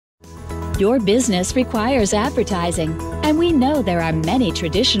Your business requires advertising, and we know there are many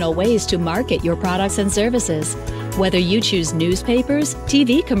traditional ways to market your products and services. Whether you choose newspapers,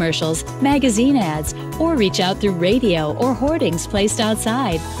 TV commercials, magazine ads, or reach out through radio or hoardings placed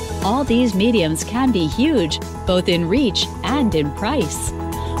outside, all these mediums can be huge, both in reach and in price.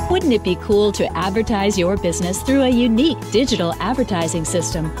 Wouldn't it be cool to advertise your business through a unique digital advertising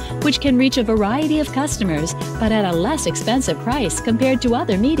system, which can reach a variety of customers, but at a less expensive price compared to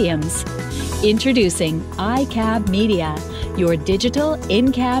other mediums? Introducing iCabMedia, your digital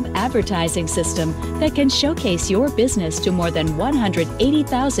in-cab advertising system that can showcase your business to more than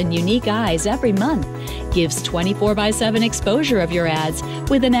 180,000 unique eyes every month, gives 24/7 exposure of your ads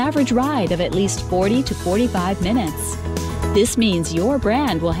with an average ride of at least 40 to 45 minutes. This means your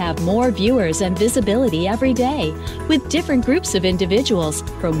brand will have more viewers and visibility every day, with different groups of individuals,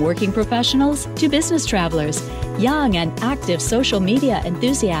 from working professionals to business travelers, young and active social media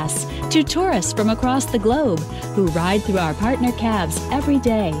enthusiasts, to tourists from across the globe who ride through our partner cabs every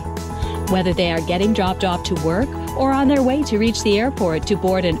day. Whether they are getting dropped off to work or on their way to reach the airport to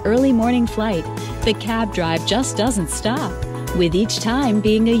board an early morning flight, the cab drive just doesn't stop, with each time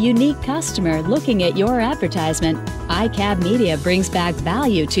being a unique customer looking at your advertisement. iCabMedia brings back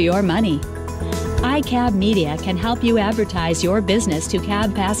value to your money. iCabMedia can help you advertise your business to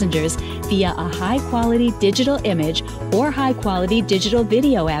cab passengers via a high-quality digital image or high-quality digital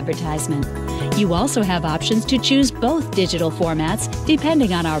video advertisement. You also have options to choose both digital formats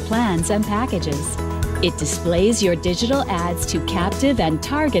depending on our plans and packages. It displays your digital ads to captive and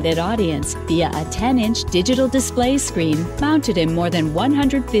targeted audience via a 10-inch digital display screen mounted in more than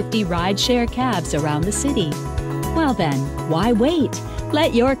 150 ride-share cabs around the city. Well then, why wait?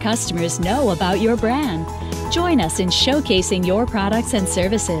 Let your customers know about your brand. Join us in showcasing your products and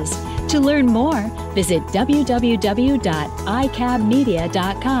services. To learn more, visit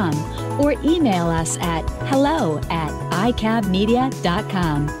www.icabmedia.com or email us at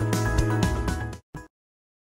hello@icabmedia.com.